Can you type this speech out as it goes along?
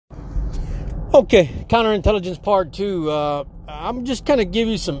Okay, counterintelligence part 2. I'm just kind of give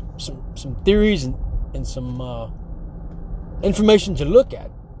you some theories and some information to look at.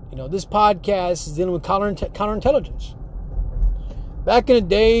 You know, this podcast is dealing with counterintelligence. Back in the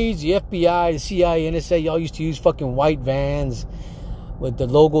days, the FBI, the CIA, NSA, y'all used to use fucking white vans with the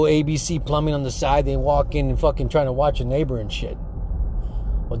logo ABC Plumbing on the side. They walk in and fucking trying to watch a neighbor and shit.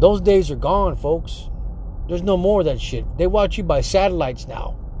 Well, those days are gone, folks. There's no more of that shit. They watch you by satellites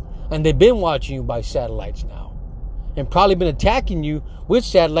now. And they've been watching you by satellites now. And probably been attacking you with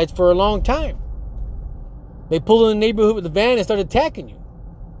satellites for a long time. They pull in the neighborhood with the van and start attacking you.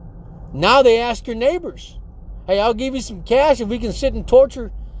 Now they ask your neighbors, hey, I'll give you some cash if we can sit and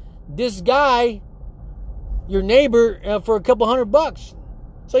torture this guy, your neighbor, for a couple $100.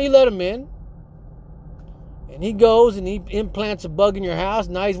 So you let him in. And he goes and he implants a bug in your house.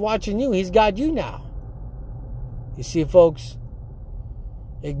 Now he's watching you. He's got you now. You see, folks?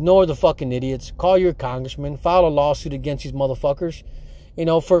 Ignore the fucking idiots. Call your congressman. File a lawsuit against these motherfuckers, you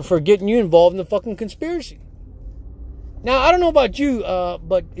know, for getting you involved in the fucking conspiracy. Now, I don't know about you,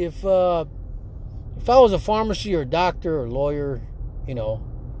 but if I was a pharmacy or a doctor or a lawyer, you know,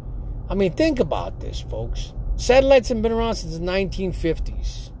 I mean, think about this, folks. Satellites have been around since the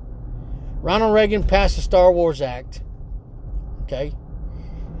 1950s. Ronald Reagan passed the Star Wars Act. Okay?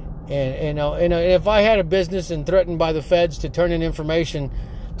 And if I had a business and threatened by the feds to turn in information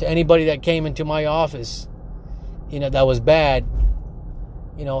to anybody that came into my office, you know, that was bad,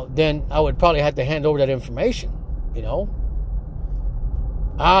 you know, then I would probably have to hand over that information, you know.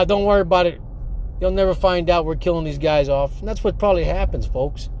 Don't worry about it. You'll never find out we're killing these guys off. And that's what probably happens,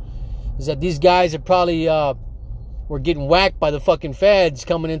 folks, is that these guys are probably were getting whacked by the fucking feds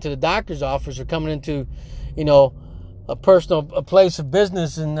coming into the doctor's office or coming into, you know, a place of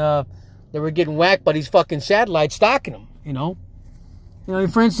business, and they were getting whacked by these fucking satellites stalking them, you know. You know,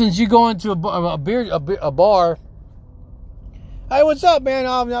 for instance, you go into a bar. Hey, what's up, man?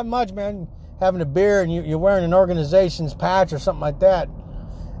 Oh, not much, man. Having a beer, and you're wearing an organization's patch or something like that.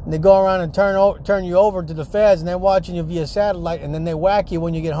 And they go around and turn you over to the feds, and they're watching you via satellite, and then they whack you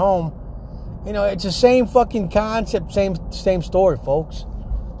when you get home. You know, it's the same fucking concept, same story, folks.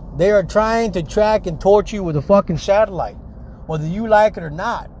 They are trying to track and torture you with a fucking satellite, whether you like it or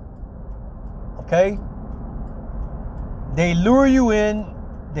not. Okay? They lure you in.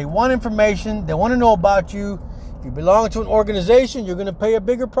 They want information. They want to know about you. If you belong to an organization, you're going to pay a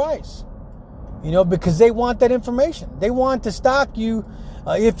bigger price. You know, because they want that information. They want to stalk you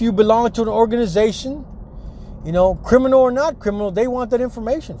if you belong to an organization. You know, criminal or not criminal, they want that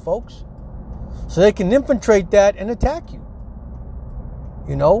information, folks. So they can infiltrate that and attack you.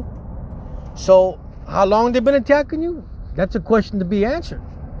 You know? So, how long they've been attacking you? That's a question to be answered.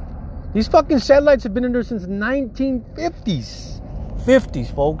 These fucking satellites have been in there since the 1950s.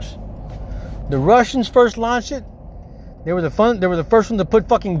 50s, folks. The Russians first launched it. They were the first one to put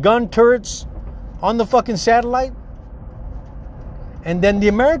fucking gun turrets on the fucking satellite. And then the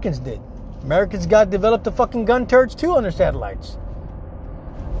Americans did. Americans developed the fucking gun turrets too on their satellites.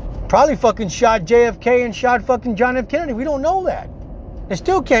 Probably fucking shot JFK and shot fucking John F. Kennedy. We don't know that. They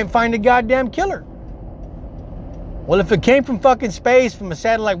still can't find a goddamn killer. Well, if it came from fucking space, from a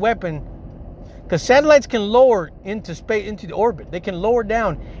satellite weapon, because satellites can lower into space, into the orbit. They can lower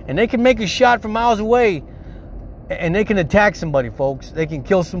down, and they can make a shot from miles away, and they can attack somebody, folks. They can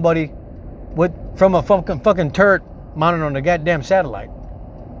kill somebody from a fucking turret mounted on a goddamn satellite.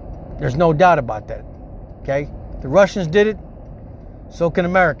 There's no doubt about that. Okay? The Russians did it. So can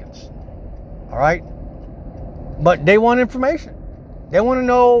Americans. All right? But they want information. They want to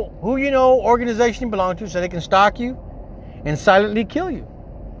know who you know, organization you belong to, so they can stalk you and silently kill you.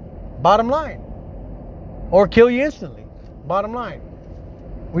 Bottom line. Or kill you instantly. Bottom line.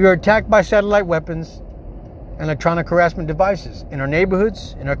 We are attacked by satellite weapons and electronic harassment devices in our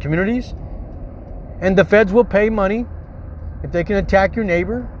neighborhoods, in our communities. And the feds will pay money if they can attack your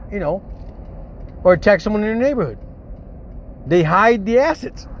neighbor, you know, or attack someone in your neighborhood. They hide the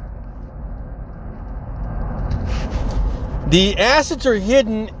assets. The assets are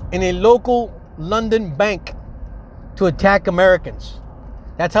hidden in a local London bank to attack Americans.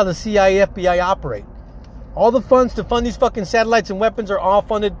 That's how the CIA, FBI operate. All the funds to fund these fucking satellites and weapons are all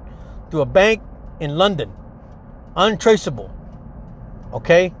funded through a bank in London. Untraceable.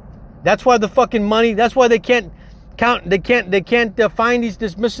 Okay? That's why the fucking money, that's why they can't count, they can't find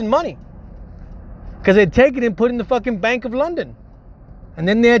this missing money. Because they take it and put it in the fucking Bank of London. And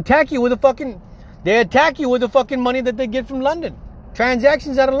then they attack you with the fucking money that they get from London.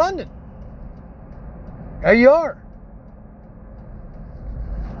 Transactions out of London. There you are.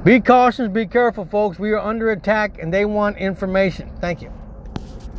 Be cautious, be careful, folks. We are under attack and they want information. Thank you.